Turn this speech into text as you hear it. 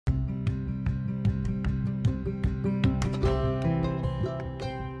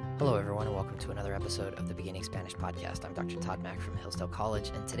episode of the Beginning Spanish podcast. I'm Dr. Todd Mack from Hillsdale College,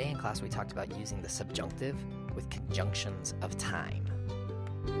 and today in class we talked about using the subjunctive with conjunctions of time.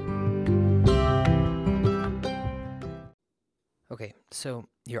 Okay, so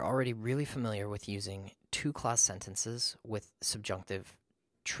you're already really familiar with using two-clause sentences with subjunctive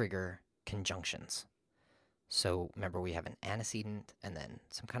trigger conjunctions. So remember, we have an antecedent and then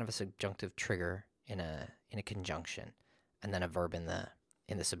some kind of a subjunctive trigger in a conjunction, and then a verb in the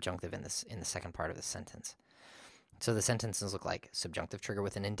subjunctive in the second part of the sentence. So the sentences look like subjunctive trigger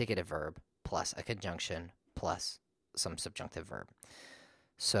with an indicative verb plus a conjunction plus some subjunctive verb.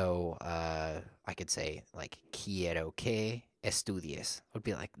 So I could say like quiero que estudies would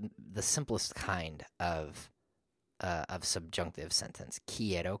be like the simplest kind of subjunctive sentence.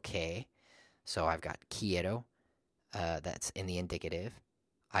 Quiero que. So I've got quiero, that's in the indicative.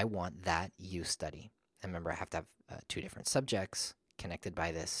 I want that you study. And remember, I have to have two different subjects connected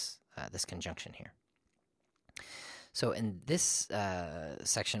by this conjunction here. So in this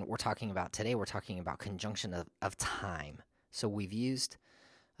section we're talking about conjunction of time. So we've used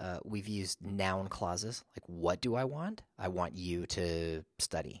noun clauses like what do I want? I want you to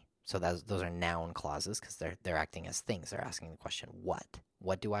study. So those are noun clauses because they're acting as things. They're asking the question what?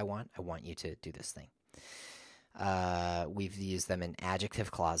 What do I want? I want you to do this thing. We've used them in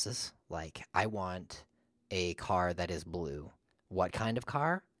adjective clauses like I want a car that is blue. What kind of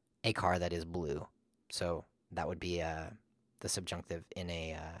car? A car that is blue. So that would be the subjunctive in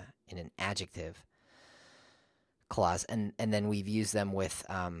an adjective clause, and then we've used them with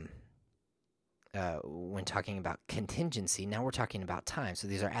when talking about contingency. Now we're talking about time. So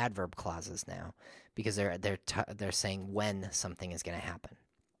these are adverb clauses now because they're saying when something is going to happen.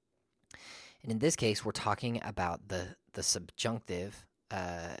 And in this case, we're talking about the subjunctive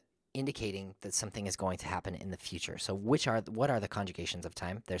indicating that something is going to happen in the future. So what are the conjugations of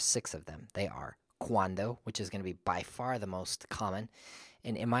time? There's 6 of them. They are cuando, which is going to be by far the most common,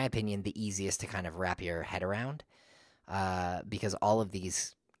 and in my opinion, the easiest to kind of wrap your head around, because all of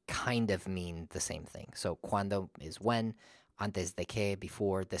these kind of mean the same thing. So cuando is when, antes de que,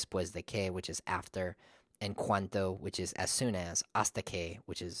 before, después de que, which is after, and cuanto, which is as soon as, hasta que,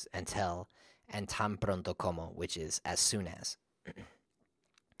 which is until, and tan pronto como, which is as soon as.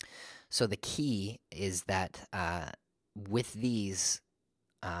 So the key is that with these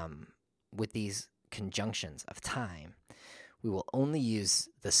conjunctions of time, we will only use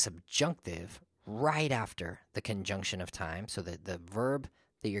the subjunctive right after the conjunction of time. So the verb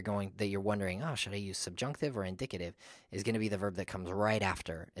that you're wondering, oh, should I use subjunctive or indicative, is going to be the verb that comes right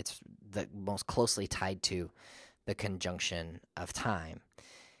after. It's the most closely tied to the conjunction of time.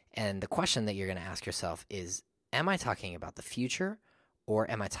 And the question that you're going to ask yourself is, am I talking about the future, or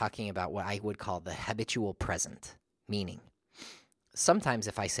am I talking about what I would call the habitual present? Meaning, sometimes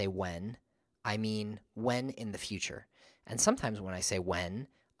if I say when, I mean when in the future. And sometimes when I say when,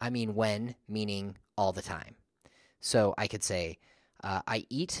 I mean when, meaning all the time. So I could say, I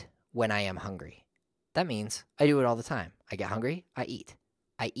eat when I am hungry. That means I do it all the time. I get hungry, I eat.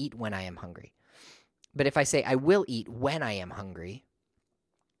 I eat when I am hungry. But if I say I will eat when I am hungry,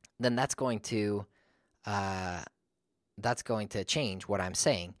 then that's going to change what I'm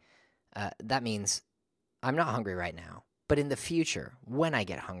saying. That means I'm not hungry right now, but in the future, when I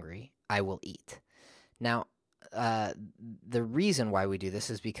get hungry, I will eat. Now, the reason why we do this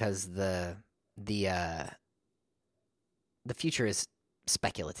is because the future is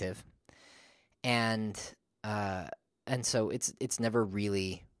speculative, and so it's never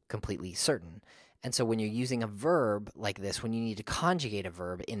really completely certain. And so when you're using a verb like this, when you need to conjugate a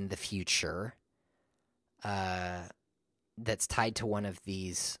verb in the future, that's tied to one of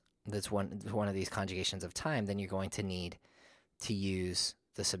these conjugations of time, then you're going to need to use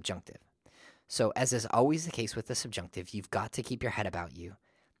the subjunctive. So as is always the case with the subjunctive, you've got to keep your head about you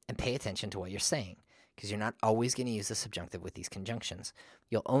and pay attention to what you're saying, because you're not always going to use the subjunctive with these conjunctions.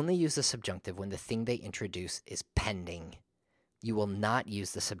 You'll only use the subjunctive when the thing they introduce is pending. You will not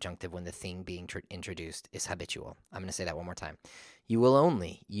use the subjunctive when the thing being introduced is habitual. I'm going to say that one more time. You will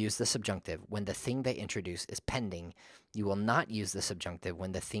only use the subjunctive when the thing they introduce is pending. You will not use the subjunctive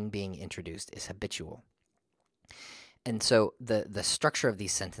when the thing being introduced is habitual. And so the structure of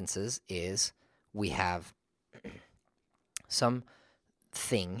these sentences is we have some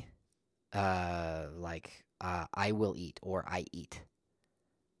thing like I will eat or I eat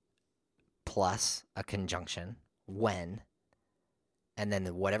plus a conjunction when, and then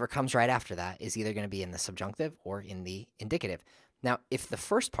whatever comes right after that is either going to be in the subjunctive or in the indicative. Now, if the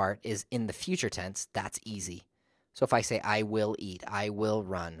first part is in the future tense, that's easy. So if I say I will eat, I will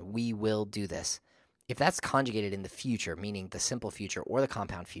run, we will do this, if that's conjugated in the future, meaning the simple future or the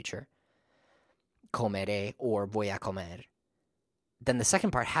compound future, comeré or voy a comer, then the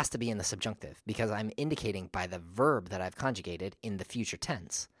second part has to be in the subjunctive because I'm indicating by the verb that I've conjugated in the future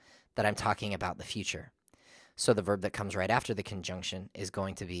tense that I'm talking about the future. So the verb that comes right after the conjunction is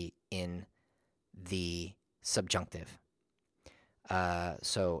going to be in the subjunctive.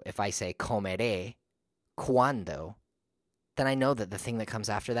 So if I say comeré cuando, then I know that the thing that comes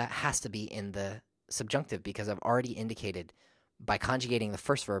after that has to be in the subjunctive because I've already indicated by conjugating the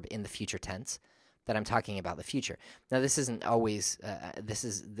first verb in the future tense that I'm talking about the future. Now, this isn't always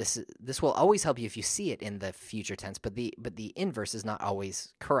this will always help you if you see it in the future tense, but the inverse is not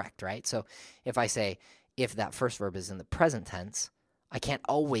always correct, right? So if I say if that first verb is in the present tense, I can't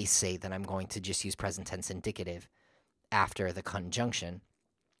always say that I'm going to just use present tense indicative after the conjunction,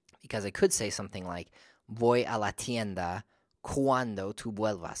 because I could say something like voy a la tienda cuando tú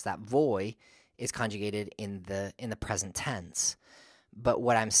vuelvas. That voy is conjugated in the present tense. But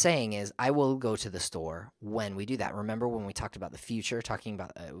what I'm saying is I will go to the store when we do that. Remember when we talked about the future, talking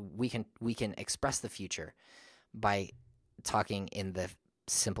about we can express the future by talking in the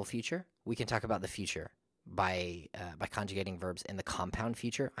simple future. We can talk about the future by conjugating verbs in the compound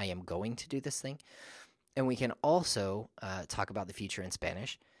future. I am going to do this thing. And we can also talk about the future in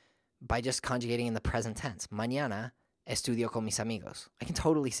Spanish by just conjugating in the present tense. Mañana estudio con mis amigos. I can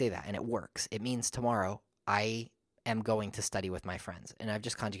totally say that, and it works. It means tomorrow I am going to study with my friends, and I've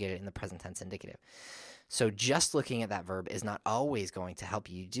just conjugated it in the present tense indicative. So just looking at that verb is not always going to help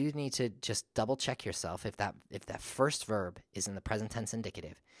you. You do need to just double check yourself if that first verb is in the present tense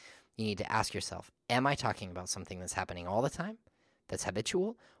indicative. You need to ask yourself, am I talking about something that's happening all the time, that's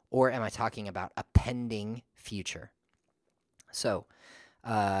habitual, or am I talking about a pending future? So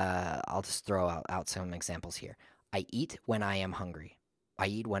I'll just throw out some examples here. I eat when I am hungry. I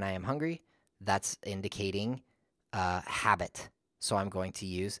eat when I am hungry. That's indicating habit. So I'm going to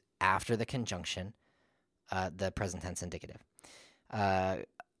use after the conjunction the present tense indicative.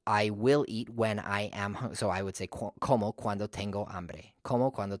 I will eat when I am hungry. So I would say como cuando tengo hambre.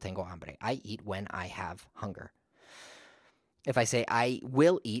 Como cuando tengo hambre. I eat when I have hunger. If I say I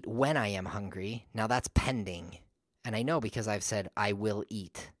will eat when I am hungry, now that's pending. And I know because I've said I will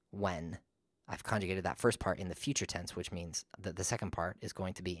eat when. I've conjugated that first part in the future tense, which means that the second part is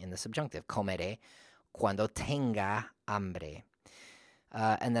going to be in the subjunctive. Comeré cuando tenga hambre.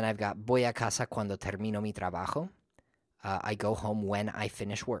 And then I've got voy a casa cuando termino mi trabajo. I go home when I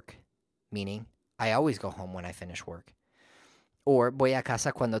finish work, meaning I always go home when I finish work. Or voy a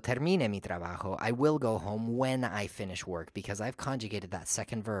casa cuando termine mi trabajo. I will go home when I finish work, because I've conjugated that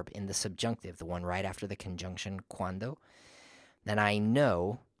second verb in the subjunctive, the one right after the conjunction cuando. Then I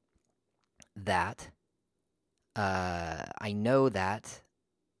know that I'm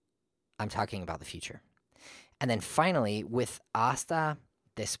talking about the future. And then finally, with hasta,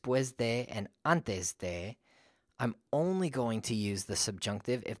 después de, and antes de, I'm only going to use the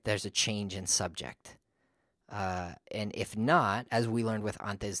subjunctive if there's a change in subject. And if not, as we learned with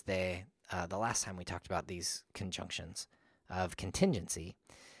antes de the last time we talked about these conjunctions of contingency,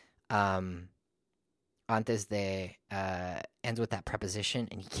 antes de ends with that preposition,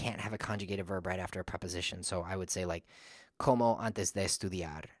 and you can't have a conjugated verb right after a preposition. So I would say like, como antes de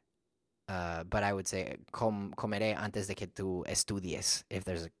estudiar. But I would say, comeré antes de que tú estudies. If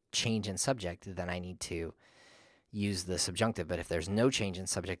there's a change in subject, then I need to use the subjunctive. But if there's no change in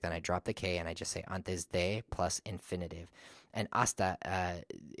subject, then I drop the K and I just say antes de plus infinitive. And hasta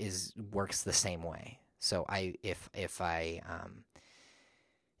works the same way. So if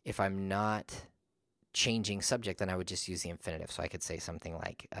I'm not changing subject, then I would just use the infinitive. So I could say something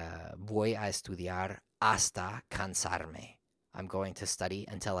like voy a estudiar hasta cansarme. I'm going to study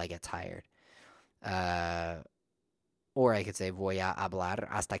until I get tired. Or I could say voy a hablar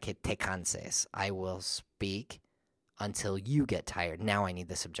hasta que te canses. I will speak until you get tired. Now I need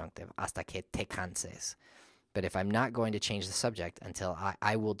the subjunctive, hasta que te canses. But if I'm not going to change the subject until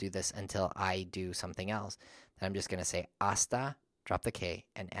I will do this until I do something else, then I'm just going to say hasta, drop the K,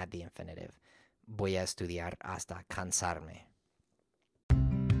 and add the infinitive. Voy a estudiar hasta cansarme.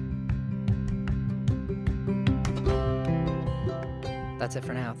 That's it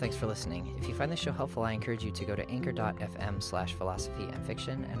for now. Thanks for listening. If you find this show helpful, I encourage you to go to anchor.fm/philosophy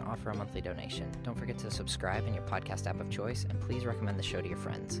and offer a monthly donation. Don't forget to subscribe in your podcast app of choice, and please recommend the show to your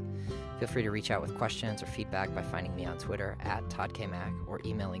friends. Feel free to reach out with questions or feedback by finding me on Twitter @ToddKMac or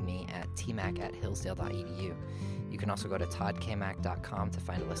emailing me at tmac@hillsdale.edu. You can also go to toddkmac.com to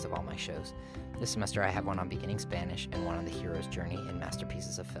find a list of all my shows. This semester I have one on beginning Spanish and one on the hero's journey in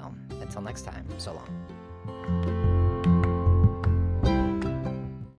masterpieces of film. Until next time, so long.